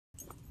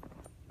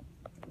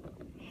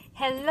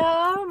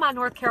Hello, my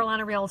North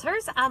Carolina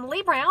Realtors. I'm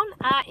Leigh Brown.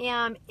 I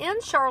am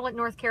in Charlotte,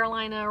 North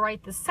Carolina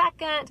right this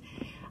second.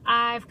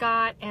 I've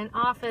got an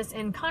office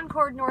in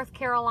Concord, North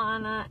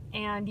Carolina,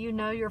 and you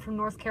know you're from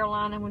North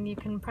Carolina when you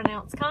can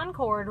pronounce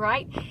Concord,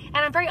 right? And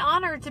I'm very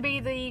honored to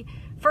be the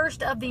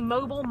first of the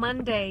Mobile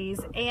Mondays,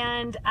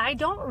 and I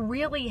don't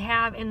really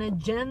have an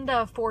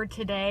agenda for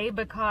today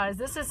because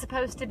this is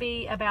supposed to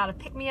be about a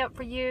pick-me-up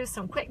for you,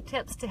 some quick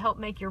tips to help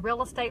make your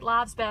real estate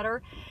lives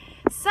better.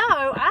 So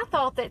I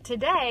thought that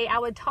today I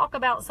would talk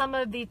about some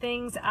of the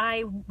things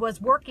I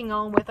was working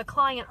on with a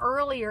client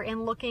earlier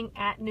in looking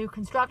at new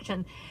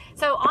construction.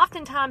 So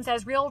oftentimes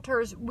as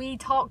realtors, we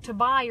talk to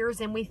buyers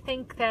and we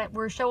think that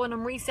we're showing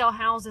them resale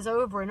houses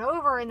over and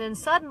over, and then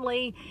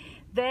suddenly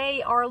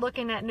they are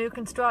looking at new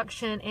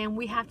construction and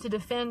we have to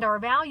defend our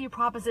value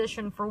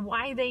proposition for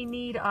why they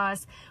need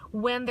us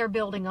when they're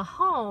building a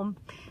home,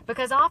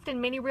 because often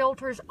many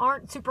realtors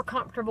aren't super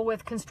comfortable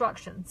with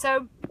construction.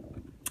 So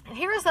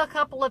here's a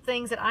couple of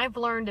things that I've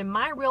learned in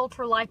my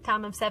realtor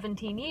lifetime of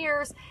 17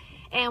 years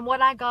and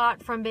what I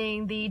got from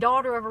being the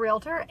daughter of a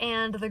realtor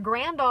and the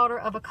granddaughter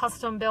of a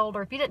custom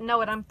builder. If you didn't know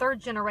it, I'm third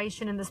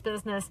generation in this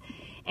business,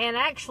 and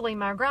actually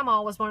my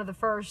grandma was one of the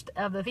first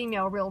of the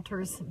female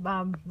realtors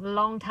a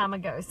long time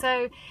ago.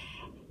 So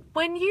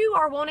when you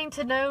are wanting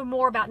to know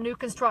more about new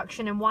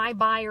construction and why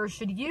buyers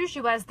should use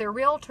you as their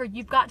realtor,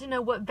 you've got to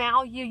know what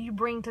value you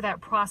bring to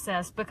that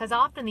process, because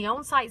often the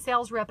on-site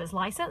sales rep is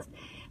licensed.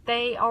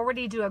 They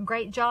already do a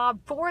great job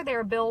for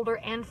their builder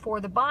and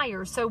for the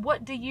buyers. So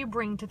what do you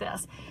bring to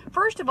this?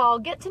 First of all,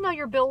 get to know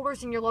your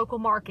builders in your local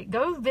market.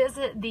 Go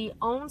visit the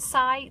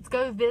on-sites,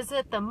 go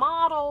visit the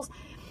models,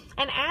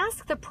 and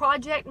ask the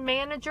project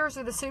managers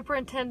or the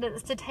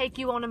superintendents to take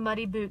you on a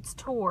Muddy Boots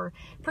tour.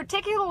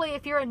 Particularly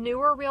if you're a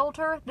newer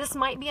realtor, this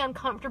might be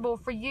uncomfortable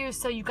for you,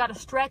 so you've got to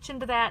stretch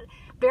into that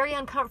very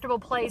uncomfortable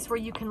place where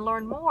you can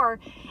learn more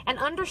and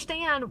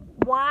understand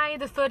why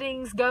the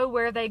footings go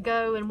where they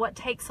go and what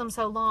takes them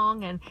so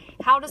long, and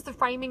how does the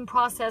framing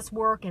process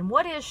work, and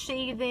what is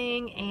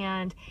sheathing,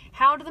 and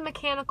how do the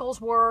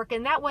mechanicals work.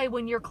 And that way,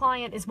 when your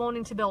client is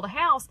wanting to build a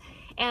house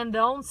and the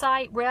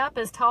on-site rep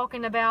is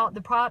talking about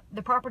the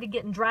property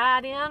getting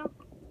dried in,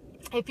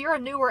 if you're a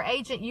newer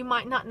agent, you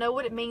might not know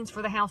what it means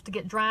for the house to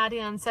get dried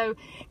in. So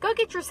go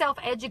get yourself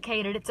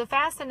educated. It's a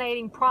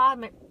fascinating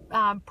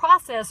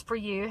process for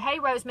you. Hey,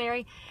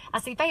 Rosemary, I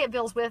see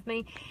Fayetteville's with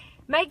me.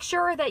 Make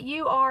sure that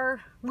you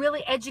are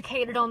really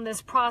educated on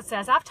this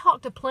process. I've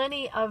talked to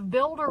plenty of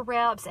builder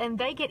reps and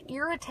they get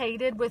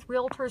irritated with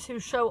realtors who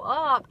show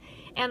up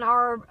and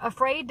are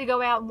afraid to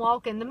go out and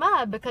walk in the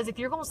mud, because if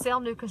you're going to sell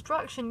new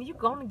construction, you're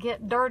going to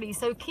get dirty.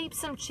 So keep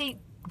some cheap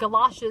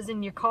galoshes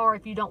in your car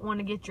if you don't want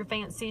to get your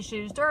fancy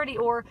shoes dirty,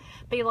 or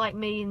be like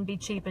me and be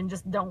cheap and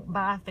just don't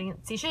buy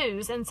fancy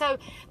shoes. And so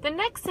the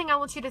next thing I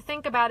want you to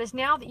think about is,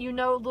 now that you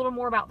know a little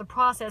more about the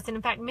process, and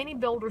in fact many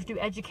builders do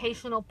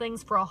educational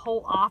things for a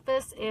whole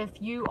office. If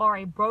you are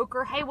a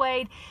broker, hey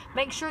Wade,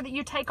 make sure that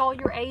you take all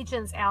your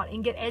agents out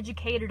and get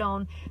educated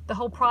on the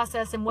whole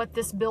process and what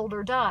this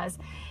builder does.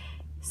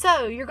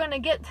 So you're going to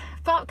get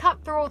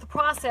cut through the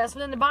process.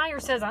 When the buyer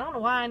says, I don't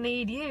know why I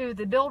need you,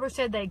 the builder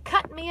said they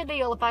cut me a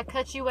deal if I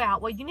cut you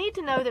out. Well, you need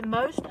to know that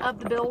most of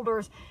the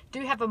builders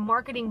do have a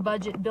marketing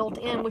budget built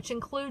in, which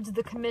includes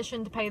the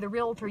commission to pay the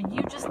realtor.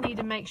 You just need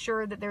to make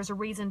sure that there's a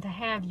reason to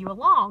have you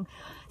along.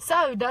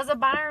 So does a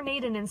buyer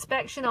need an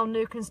inspection on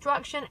new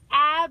construction?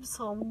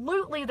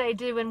 Absolutely they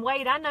do. And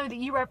Wade, I know that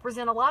you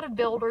represent a lot of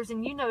builders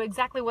and you know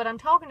exactly what I'm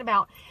talking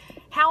about.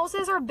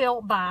 Houses are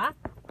built by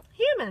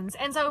humans,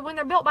 and so when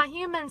they're built by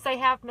humans, they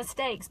have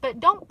mistakes. But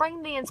don't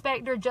bring the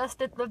inspector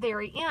just at the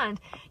very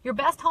end. Your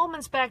best home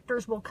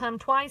inspectors will come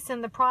twice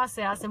in the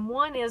process, and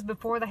one is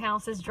before the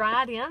house is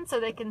dried in so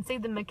they can see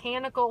the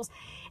mechanicals.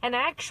 And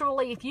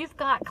actually, if you've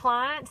got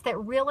clients that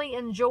really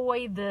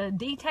enjoy the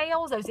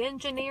details, those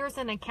engineers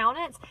and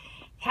accountants,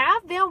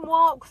 have them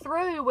walk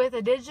through with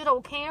a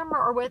digital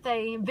camera or with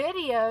a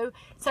video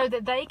so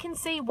that they can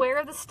see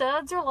where the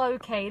studs are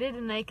located,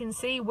 and they can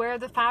see where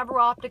the fiber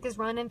optic is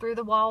running through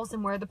the walls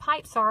and where the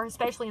pipes are,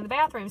 especially in the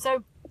bathroom.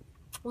 So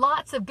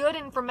lots of good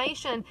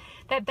information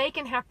that they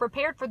can have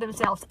prepared for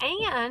themselves.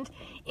 And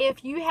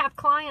if you have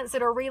clients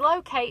that are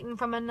relocating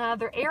from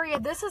another area,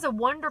 this is a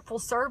wonderful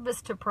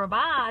service to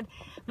provide.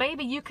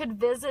 Maybe you could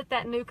visit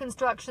that new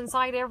construction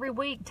site every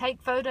week,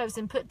 take photos,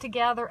 and put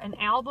together an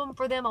album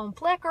for them on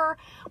Flickr.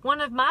 One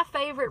of my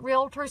favorite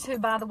realtors, who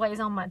by the way is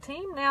on my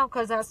team now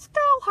because I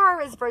stole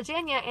her, is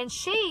Virginia, and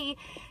she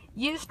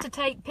used to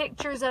take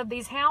pictures of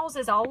these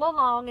houses all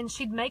along, and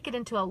she'd make it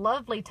into a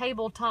lovely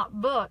tabletop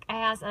book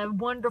as a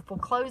wonderful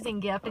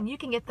closing gift. And you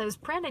can get those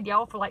printed,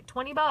 y'all, for like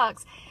 20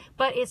 bucks.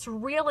 But it's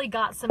really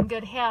got some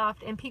good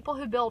heft, and people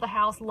who build a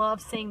house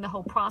love seeing the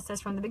whole process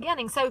from the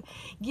beginning. So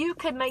you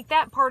could make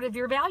that part of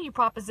your value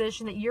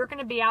proposition, that you're going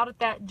to be out at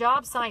that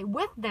job site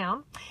with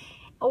them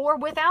or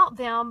without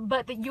them,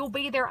 but that you'll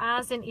be their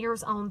eyes and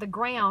ears on the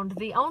ground.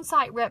 The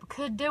on-site rep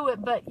could do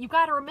it, but you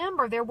got to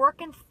remember, they're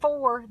working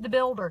for the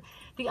builder.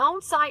 The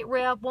on-site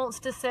rep wants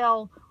to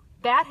sell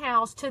that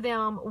house to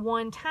them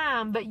one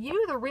time, but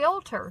you, the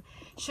realtor,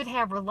 should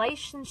have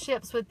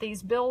relationships with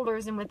these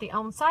builders and with the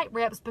on-site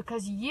reps,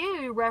 because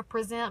you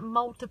represent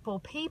multiple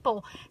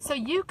people. So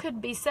you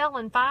could be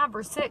selling 5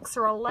 or 6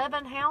 or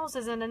 11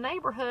 houses in a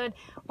neighborhood,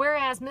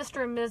 whereas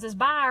Mr. and Mrs.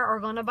 Buyer are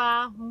going to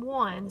buy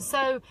one.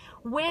 So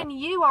when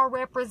you are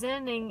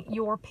representing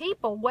your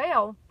people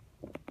well,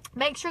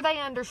 make sure they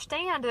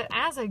understand that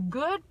as a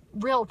good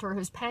realtor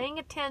who's paying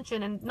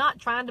attention and not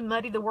trying to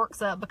muddy the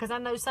works up, because I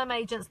know some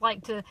agents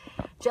like to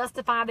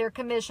justify their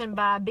commission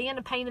by being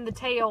a pain in the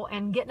tail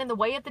and getting in the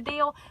way of the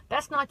deal.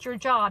 That's not your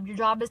job. Your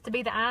job is to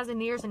be the eyes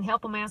and ears and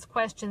help them ask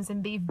questions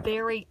and be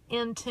very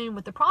in tune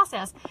with the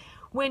process.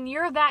 When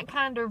you're that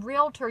kind of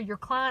realtor, your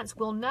clients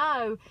will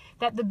know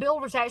that the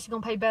builder's actually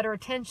going to pay better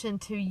attention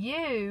to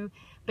you,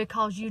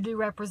 because you do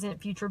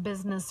represent future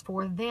business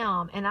for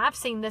them. And I've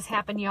seen this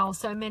happen, y'all,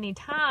 so many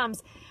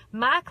times.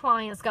 My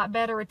clients got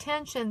better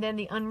attention than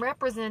the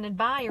unrepresented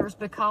buyers,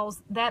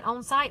 because that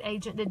on-site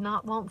agent did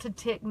not want to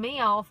tick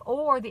me off,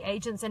 or the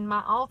agents in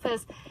my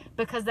office,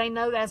 because they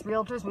know that as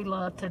realtors we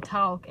love to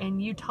talk,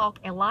 and you talk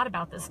a lot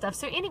about this stuff.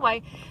 So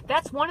anyway,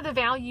 that's one of the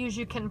values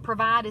you can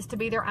provide, is to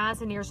be their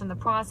eyes and ears in the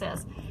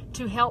process,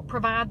 to help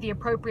provide the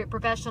appropriate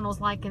professionals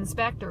like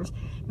inspectors.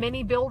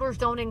 Many builders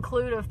don't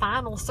include a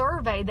final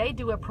survey. They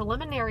do a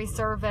preliminary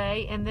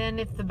survey, and then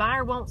if the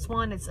buyer wants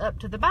one, it's up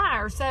to the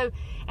buyer. So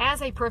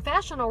as a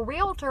professional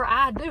realtor,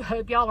 I do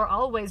hope y'all are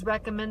always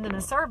recommending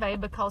a survey,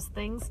 because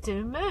things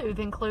do move,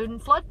 including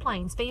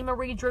floodplains. FEMA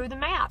redrew the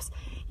maps.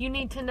 You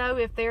need to know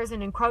if there's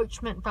an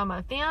encroachment from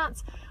a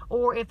fence,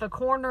 or if a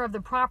corner of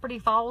the property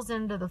falls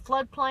into the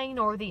floodplain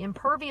or the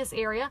impervious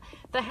area.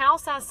 The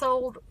house I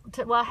sold,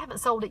 well, I haven't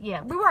sold it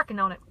yet. We're working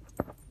on it.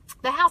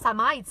 The house I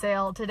might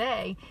sell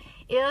today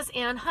is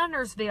in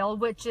Huntersville,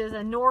 which is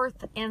a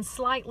north and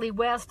slightly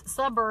west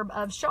suburb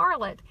of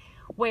Charlotte,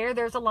 where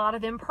there's a lot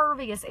of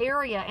impervious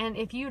area. And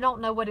if you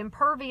don't know what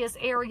impervious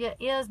area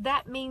is,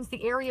 that means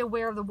the area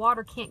where the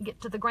water can't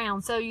get to the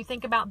ground. So you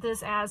think about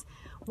this as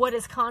what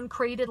is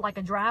concreted, like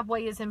a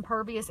driveway is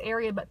impervious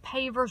area, but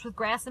pavers with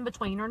grass in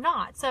between are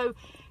not. So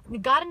you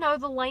got to know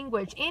the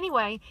language.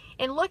 Anyway,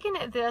 in looking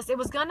at this, it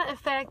was going to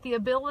affect the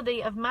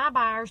ability of my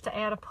buyers to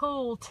add a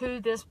pool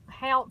to this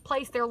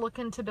place they're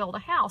looking to build a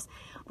house.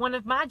 One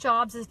of my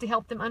jobs is to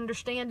help them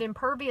understand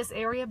impervious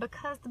area,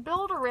 because the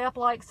builder rep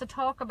likes to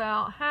talk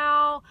about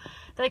how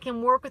they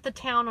can work with the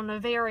town on a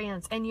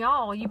variance. And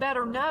y'all, you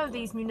better know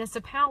these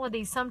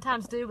municipalities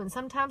sometimes do and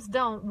sometimes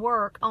don't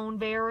work on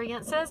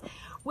variances,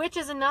 which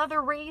is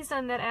another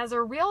reason that as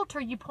a realtor,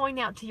 you point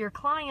out to your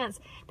clients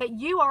that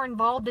you are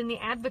involved in the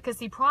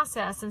advocacy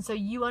process. And so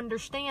you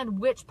understand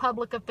which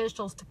public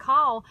officials to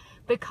call,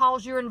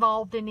 because you're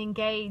involved and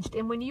engaged.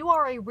 And when you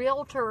are a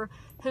realtor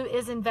who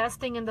is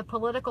investing in the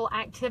political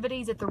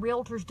activities that the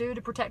realtors do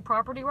to protect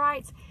property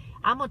rights,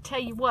 I'm going to tell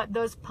you what,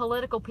 those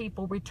political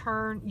people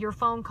return your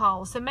phone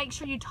calls. So make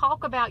sure you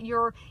talk about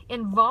your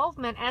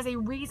involvement as a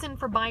reason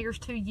for buyers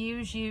to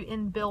use you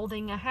in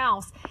building a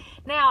house.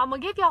 Now, I'm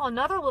going to give y'all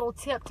another little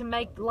tip to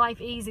make life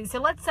easy. So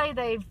let's say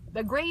they've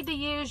agreed to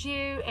use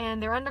you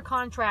and they're under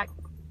contract.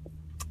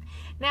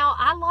 Now,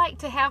 I like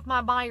to have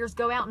my buyers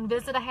go out and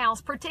visit a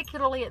house,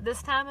 particularly at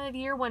this time of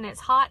year when it's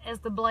hot as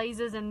the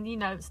blazes, and you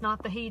know, it's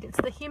not the heat, it's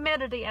the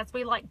humidity, as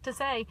we like to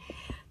say.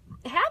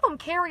 Have them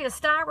carry a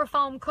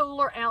styrofoam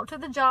cooler out to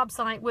the job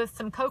site with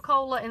some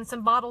Coca-Cola and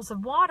some bottles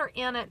of water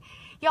in it.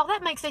 Y'all,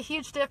 that makes a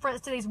huge difference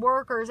to these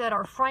workers that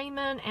are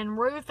framing and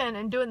roofing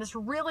and doing this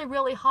really,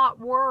 really hot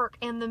work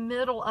in the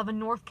middle of a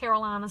North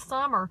Carolina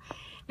summer.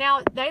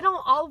 Now, they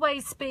don't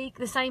always speak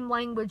the same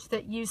language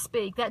that you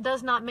speak. That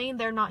does not mean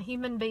they're not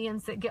human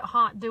beings that get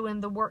hot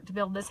doing the work to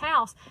build this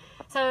house.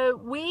 So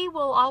we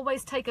will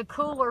always take a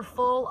cooler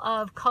full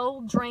of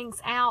cold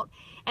drinks out,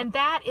 and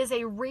that is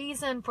a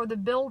reason for the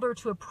builder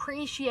to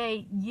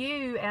appreciate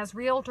you as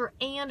realtor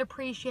and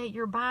appreciate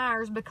your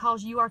buyers,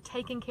 because you are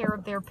taking care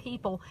of their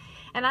people.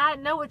 And I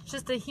know it's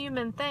just a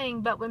human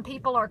thing, but when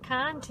people are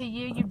kind to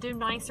you, you do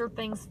nicer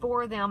things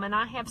for them. And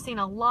I have seen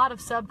a lot of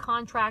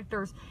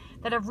subcontractors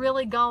that have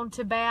really gone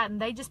to bat, and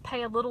they just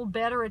pay a little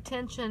better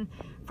attention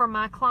for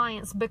my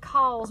clients,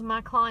 because my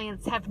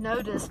clients have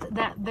noticed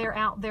that they're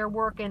out there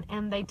working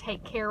and they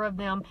take care of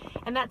them.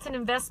 And that's an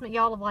investment,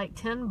 y'all, of like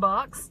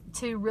 $10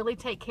 to really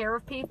take care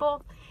of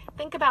people.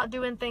 Think about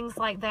doing things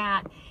like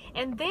that.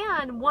 And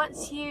then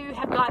once you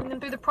have gotten them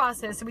through the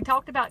process, so we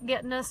talked about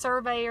getting a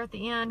surveyor at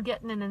the end,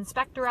 getting an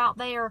inspector out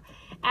there.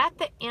 At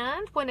the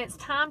end, when it's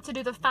time to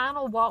do the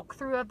final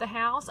walkthrough of the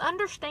house,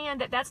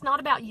 understand that that's not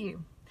about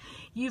you.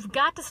 You've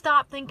got to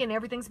stop thinking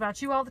everything's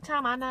about you all the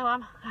time. I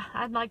know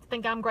I'd like to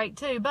think I'm great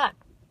too, but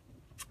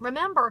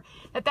remember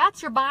that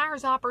that's your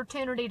buyer's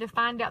opportunity to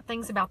find out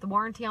things about the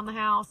warranty on the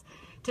house,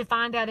 to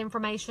find out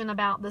information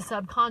about the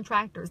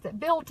subcontractors that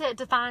built it,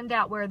 to find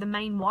out where the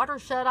main water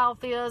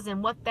shutoff is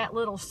and what that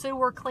little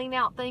sewer clean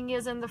out thing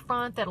is in the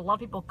front that a lot of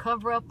people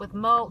cover up with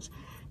mulch.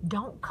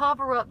 Don't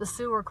cover up the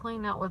sewer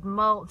cleanout with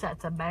mulch.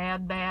 That's a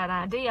bad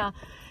idea.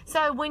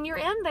 So when you're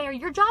in there,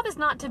 your job is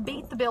not to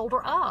beat the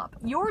builder up.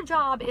 Your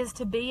job is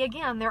to be,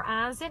 again, their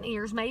eyes and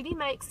ears. Maybe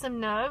make some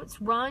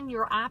notes, run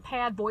your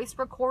iPad voice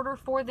recorder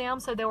for them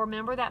so they'll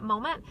remember that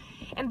moment.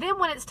 And then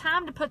when it's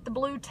time to put the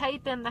blue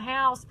tape in the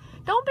house,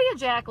 don't be a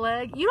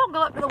jackleg. You don't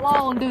go up to the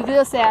wall and do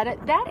this at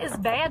it. That is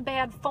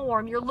bad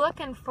form. You're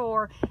looking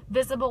for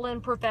visible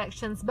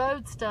imperfections,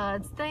 bowed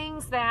studs,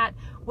 things that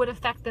would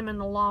affect them in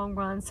the long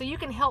run. So you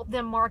can help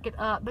them mark it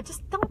up, but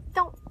just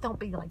don't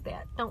be like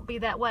that. Don't be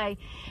that way.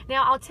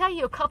 Now, I'll tell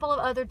you a couple of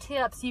other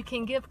tips you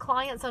can give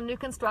clients on new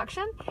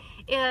construction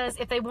is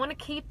if they want to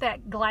keep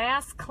that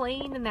glass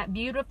clean and that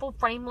beautiful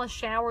frameless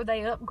shower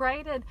they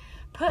upgraded,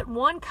 put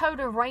 1 coat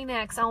of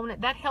Rain-X on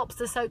it. That helps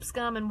the soap,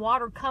 scum, and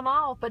water come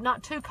off, but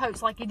not 2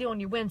 coats like you do on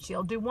your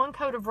windshield. Do 1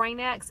 coat of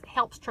Rain-X,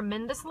 helps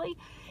tremendously.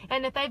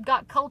 And if they've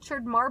got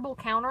cultured marble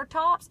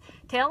countertops,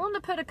 tell them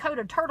to put a coat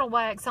of turtle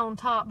wax on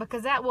top,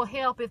 because that will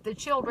help if the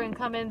children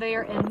come in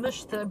there and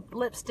mush the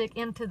lipstick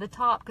into the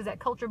top, because that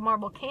cultured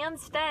marble can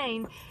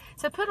stain.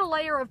 So put a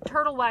layer of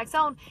turtle wax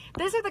on.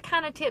 These are the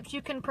kind of tips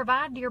you can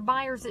provide to your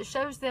buyers that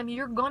shows them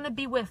you're going to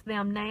be with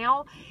them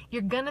now.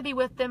 You're going to be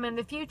with them in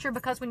the future,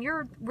 because when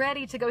you're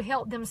ready to go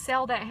help them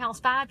sell that house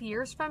 5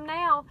 years from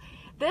now,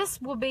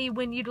 this will be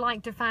when you'd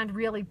like to find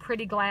really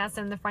pretty glass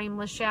in the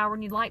frameless shower,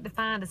 and you'd like to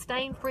find a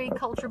stain-free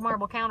cultured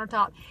marble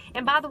countertop.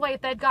 And by the way,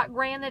 if they've got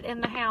granite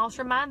in the house,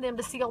 remind them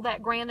to seal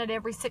that granite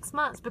every 6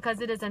 months, because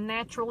it is a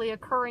naturally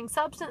occurring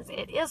substance.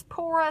 It is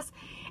porous,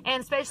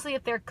 and especially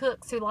if they're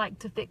cooks who like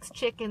to fix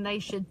chicken, they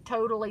should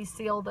totally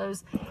seal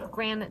those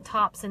granite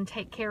tops and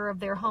take care of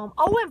their home.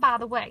 Oh, and by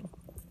the way,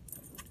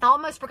 I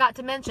almost forgot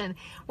to mention,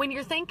 when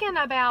you're thinking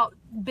about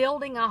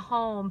building a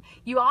home,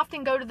 you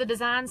often go to the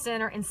design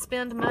center and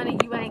spend money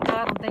you ain't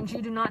got on things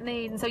you do not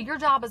need. And so your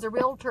job as a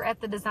realtor at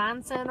the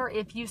design center,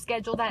 if you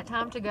schedule that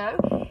time to go,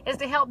 is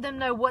to help them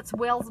know what's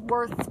well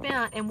worth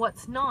spent and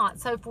what's not.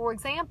 So for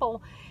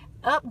example,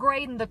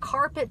 upgrading the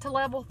carpet to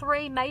level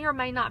 3 may or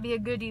may not be a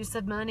good use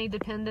of money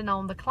depending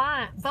on the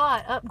client,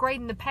 but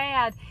upgrading the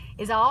pad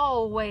is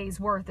always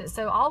worth it.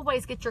 So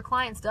always get your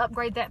clients to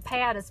upgrade that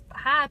pad as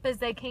high up as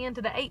they can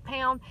to the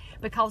 8-pound,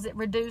 because it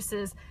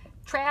reduces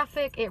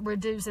traffic, it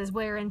reduces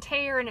wear and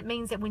tear, and it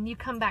means that when you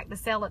come back to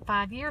sell it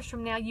 5 years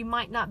from now, you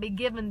might not be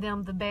giving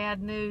them the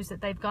bad news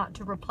that they've got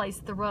to replace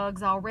the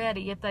rugs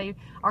already if they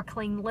are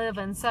clean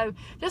living. So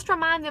just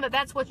remind them that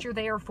that's what you're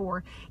there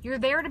for. You're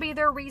there to be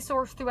their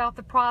resource throughout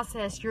the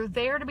process. You're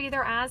there to be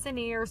their eyes and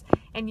ears,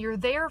 and you're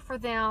there for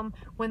them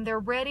when they're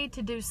ready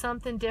to do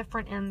something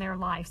different in their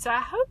life. So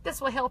I hope this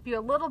will help you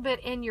a little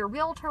bit in your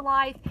realtor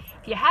life.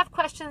 If you have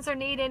questions or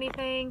need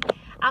anything,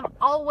 I'm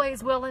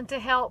always willing to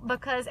help,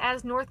 because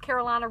as North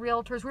Carolina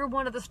Realtors, we're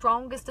one of the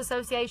strongest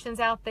associations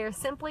out there,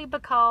 simply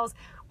because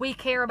we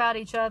care about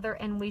each other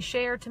and we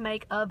share to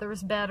make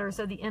others better,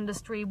 so the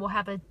industry will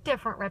have a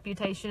different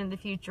reputation in the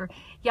future.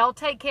 Y'all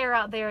take care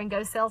out there and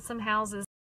go sell some houses.